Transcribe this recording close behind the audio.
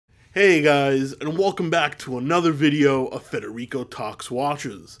Hey guys, and welcome back to another video of Federico Talks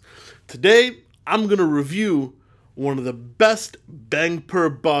Watches. Today, I'm going to review one of the best bang per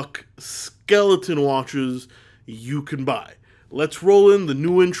buck skeleton watches you can buy. Let's roll in the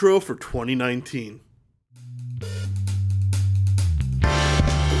new intro for 2019.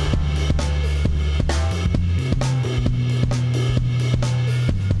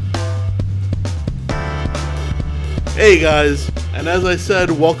 Hey guys, and as I said,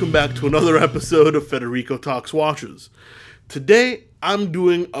 welcome back to another episode of Federico Talks Watches. Today, I'm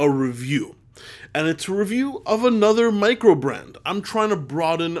doing a review, and it's a review of another micro brand. I'm trying to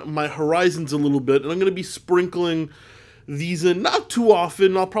broaden my horizons a little bit, and I'm going to be sprinkling these in not too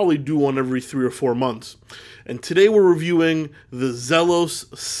often. I'll probably do one every 3 or 4 months. And today we're reviewing the Zelos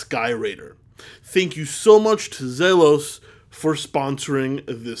Skyraider. Thank you so much to Zelos for sponsoring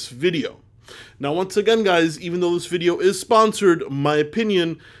this video. Now, once again, guys, even though this video is sponsored, my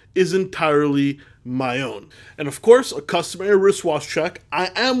opinion is entirely my own. And of course, a customary wristwatch check.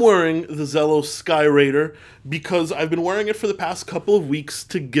 I am wearing the Zelos Skyraider because I've been wearing it for the past couple of weeks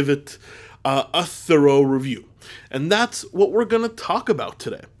to give it a thorough review. And that's what we're going to talk about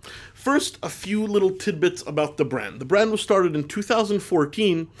today. First, a few little tidbits about the brand. The brand was started in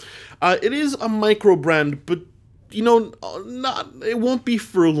 2014. It is a micro brand, but you know, it won't be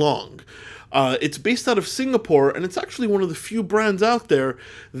for long. It's based out of Singapore, and it's actually one of the few brands out there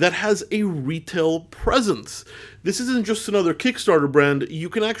that has a retail presence. This isn't just another Kickstarter brand. You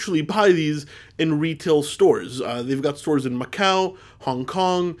can actually buy these in retail stores. They've got stores in Macau, Hong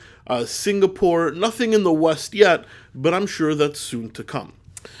Kong, Singapore, nothing in the West yet, but I'm sure that's soon to come.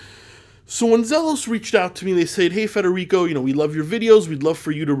 So when Zelos reached out to me, they said, hey, Federico, we love your videos. We'd love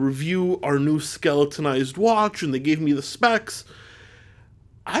for you to review our new skeletonized watch, and they gave me the specs.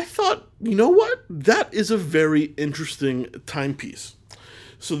 I thought, you know what? That is a very interesting timepiece.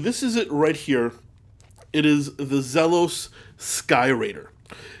 So this is it right here. It is the Zelos Skyraider.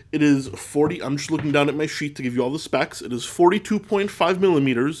 It is 40, I'm just looking down at my sheet to give you all the specs. It is 42.5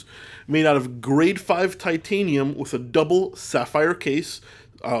 millimeters, made out of grade 5 titanium with a double sapphire case,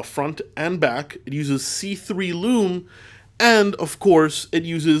 front and back. It uses C3 lume, and of course, it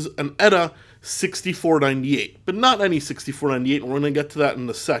uses an ETA 6498, but not any 6498, and we're going to get to that in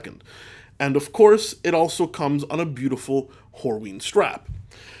a second. And of course, it also comes on a beautiful Horween strap.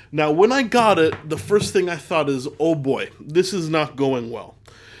 Now, when I got it, the first thing I thought is, oh boy, this is not going well.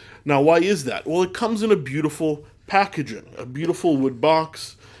 Now, why is that? Well, it comes in a beautiful packaging, a beautiful wood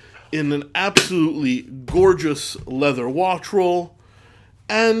box, in an absolutely gorgeous leather watch roll,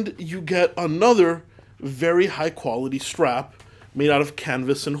 and you get another very high quality strap made out of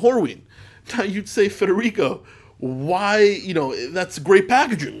canvas and Horween. Now, you'd say, Federico, why, that's great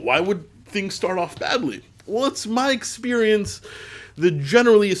packaging. Why would things start off badly? Well, it's my experience that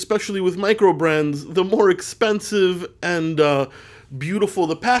generally, especially with micro brands, the more expensive and beautiful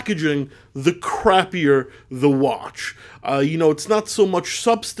the packaging, the crappier the watch. It's not so much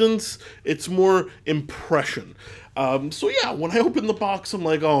substance, it's more impression. So yeah, when I open the box, I'm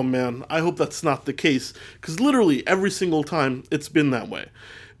like, oh man, I hope that's not the case, because literally every single time it's been that way.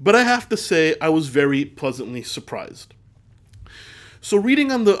 But I have to say, I was very pleasantly surprised. So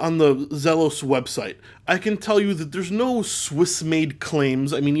reading on the Zelos website, I can tell you that there's no Swiss-made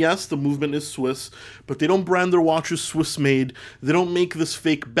claims. I mean, yes, the movement is Swiss, but they don't brand their watches Swiss-made. They don't make this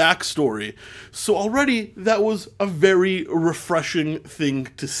fake backstory. So already, that was a very refreshing thing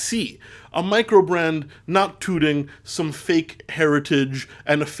to see. A micro brand not tooting some fake heritage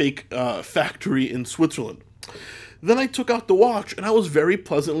and a fake factory in Switzerland. Then I took out the watch, and I was very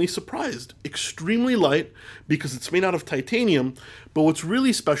pleasantly surprised. Extremely light, because it's made out of titanium, but what's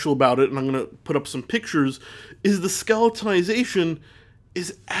really special about it, and I'm going to put up some pictures, is the skeletonization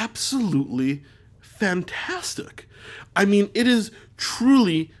is absolutely fantastic. I mean, it is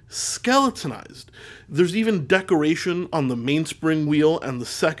truly skeletonized. There's even decoration on the mainspring wheel and the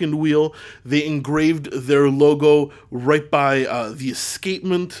second wheel. They engraved their logo right by the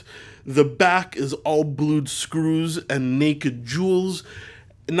escapement. The back is all blued screws and naked jewels.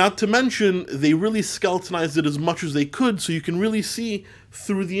 Not to mention, they really skeletonized it as much as they could, so you can really see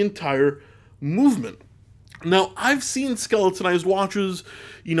through the entire movement. Now, I've seen skeletonized watches.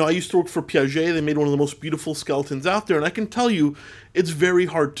 I used to work for Piaget. They made one of the most beautiful skeletons out there, and I can tell you, it's very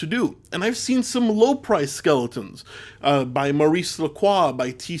hard to do. And I've seen some low-price skeletons by Maurice Lacroix,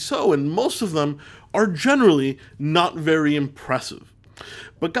 by Tissot, and most of them are generally not very impressive.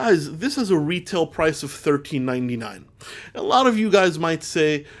 But guys, this is a retail price of $13.99. A lot of you guys might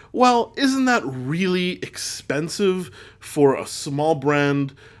say, well, isn't that really expensive for a small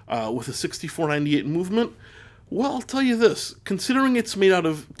brand with a $64.98 movement? Well, I'll tell you this. Considering it's made out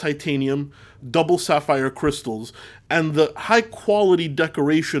of titanium, double sapphire crystals, and the high-quality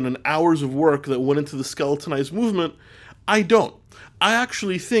decoration and hours of work that went into the skeletonized movement, I don't. I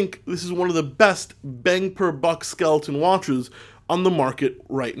actually think this is one of the best bang-per-buck skeleton watches on the market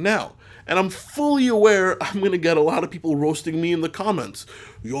right now. And I'm fully aware I'm going to get a lot of people roasting me in the comments.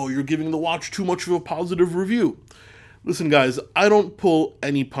 Yo, you're giving the watch too much of a positive review. Listen, guys, I don't pull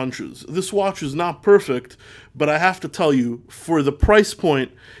any punches. This watch is not perfect, but I have to tell you, for the price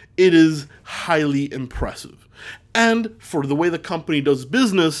point, it is highly impressive. And for the way the company does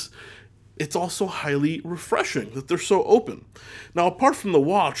business, it's also highly refreshing that they're so open. Now, apart from the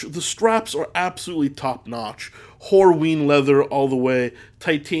watch, the straps are absolutely top-notch. Horween leather all the way,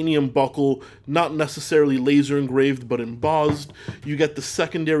 titanium buckle, not necessarily laser engraved, but embossed. You get the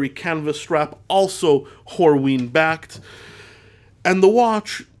secondary canvas strap, also Horween backed. And the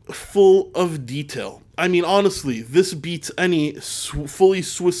watch, full of detail. I mean, honestly, this beats any fully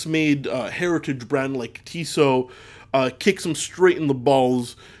Swiss-made heritage brand like Tissot. Kicks them straight in the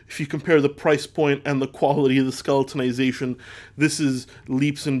balls. If you compare the price point and the quality of the skeletonization, this is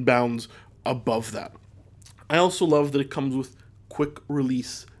leaps and bounds above that. I also love that it comes with quick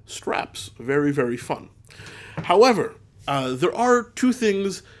release straps. Very, very fun. However, there are two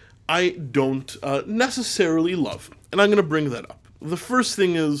things I don't necessarily love, and I'm going to bring that up. The first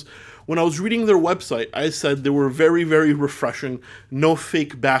thing is, when I was reading their website, I said they were very, very refreshing, no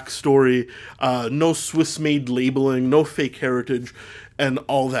fake backstory, no Swiss-made labeling, no fake heritage, and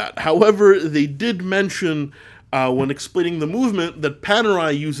all that. However, they did mention, when explaining the movement, that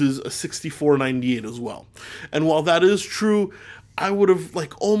Panerai uses a 6498 as well. And while that is true, I would have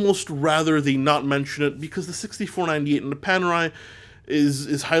almost rather they not mention it, because the 6498 and the Panerai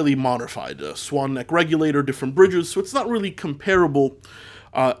is highly modified. Swan neck regulator, different bridges, so it's not really comparable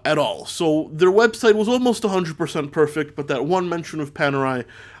at all. So their website was almost 100% perfect, but that one mention of Panerai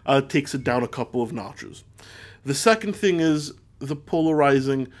takes it down a couple of notches. The second thing is the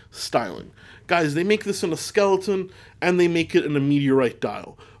polarizing styling. Guys, they make this in a skeleton, and they make it in a meteorite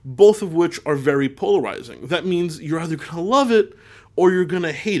dial, both of which are very polarizing. That means you're either going to love it, or you're going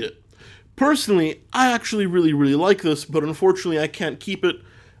to hate it. Personally, I actually really, really like this, but unfortunately I can't keep it.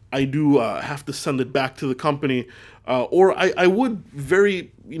 I do have to send it back to the company, or I would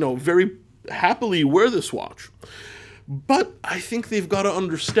very happily wear this watch. But I think they've got to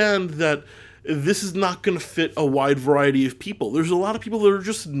understand that this is not going to fit a wide variety of people. There's a lot of people that are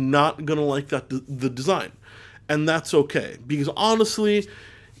just not going to like the design, and that's okay. Because honestly,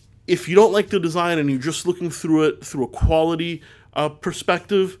 if you don't like the design and you're just looking through it through a quality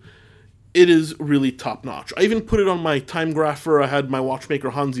perspective, it is really top-notch. I even put it on my time grapher. I had my watchmaker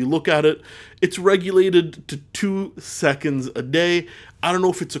Hansi look at it. It's regulated to 2 seconds a day. I don't know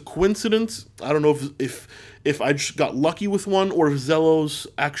if it's a coincidence. I don't know if I just got lucky with one, or if Zelos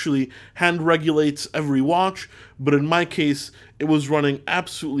actually hand regulates every watch. But in my case, it was running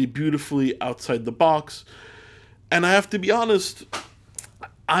absolutely beautifully outside the box. And I have to be honest,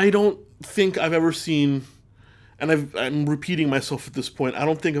 I don't think I've ever seen, and I'm repeating myself at this point, I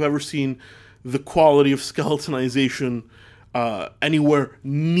don't think I've ever seen the quality of skeletonization anywhere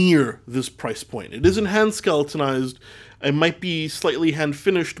near this price point. It isn't hand skeletonized. It might be slightly hand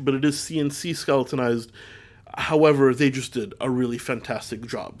finished, but it is CNC skeletonized. However, they just did a really fantastic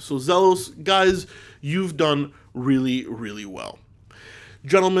job. So Zelos, guys, you've done really, really well.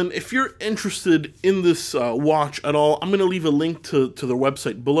 Gentlemen, if you're interested in this watch at all, I'm going to leave a link to their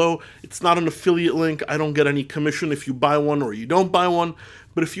website below. It's not an affiliate link. I don't get any commission if you buy one or you don't buy one.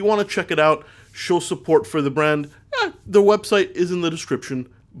 But if you want to check it out, show support for the brand, their website is in the description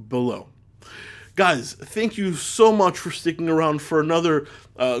below. Guys, thank you so much for sticking around for another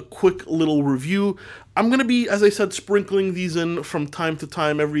quick little review. I'm going to be, as I said, sprinkling these in from time to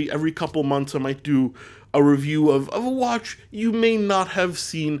time. Every couple months I might do a review of a watch you may not have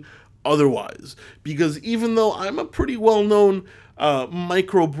seen otherwise. Because even though I'm a pretty well-known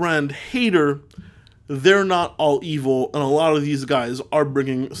micro brand hater, they're not all evil, and a lot of these guys are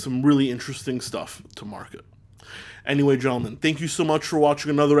bringing some really interesting stuff to market. Anyway, gentlemen, thank you so much for watching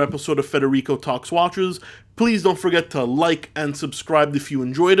another episode of Federico Talks Watches. Please don't forget to like and subscribe if you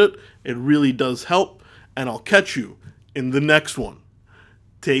enjoyed it. It really does help, and I'll catch you in the next one.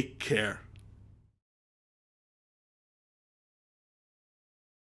 Take care.